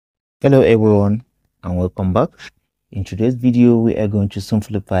Hello everyone and welcome back. In today's video we are going to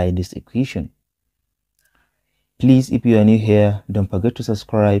simplify this equation. Please, if you are new here, don't forget to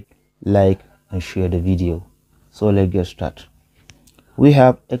subscribe, like and share the video. So let's get started. We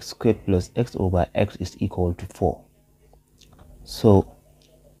have x squared plus x over x is equal to 4. So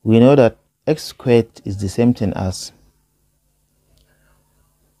we know that x squared is the same thing as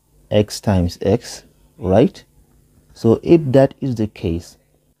x times x, right? So if that is the case,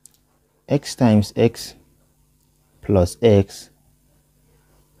 x times x plus x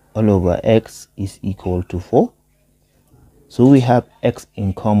all over x is equal to 4. So we have x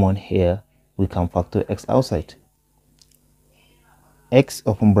in common here. We can factor x outside. X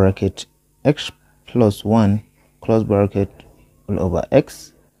open bracket x plus 1 close bracket all over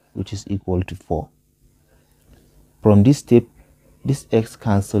x, which is equal to 4. From this step, this x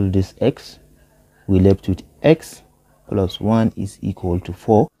cancel this x. We left with x plus 1 is equal to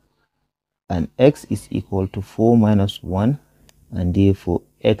 4, and x is equal to 4 minus 1, and therefore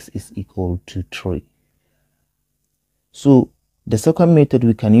x is equal to 3. So the second method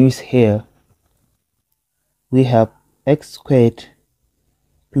we can use here, we have x squared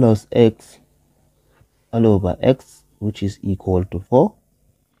plus x all over x, which is equal to 4.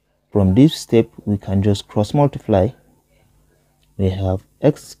 From this step, we can just cross multiply. We have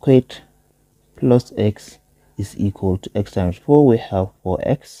x squared plus x is equal to x times 4. We have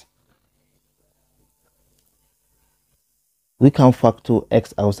 4x. We can factor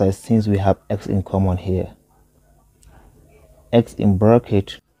x outside since we have x in common here. X in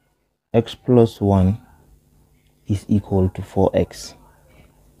bracket x plus 1 is equal to 4x.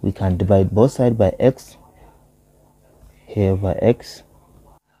 We can divide both sides by x. Here by x.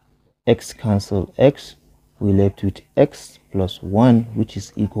 X cancel x. We left with x plus 1, which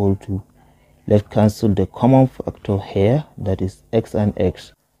is equal to, let's cancel the common factor here, that is x and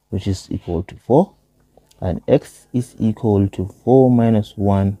x, which is equal to 4, and x is equal to 4 minus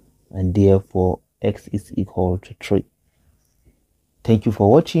 1, and therefore x is equal to 3. Thank you for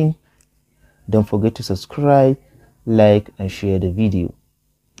watching. Don't forget to subscribe, like and share the video.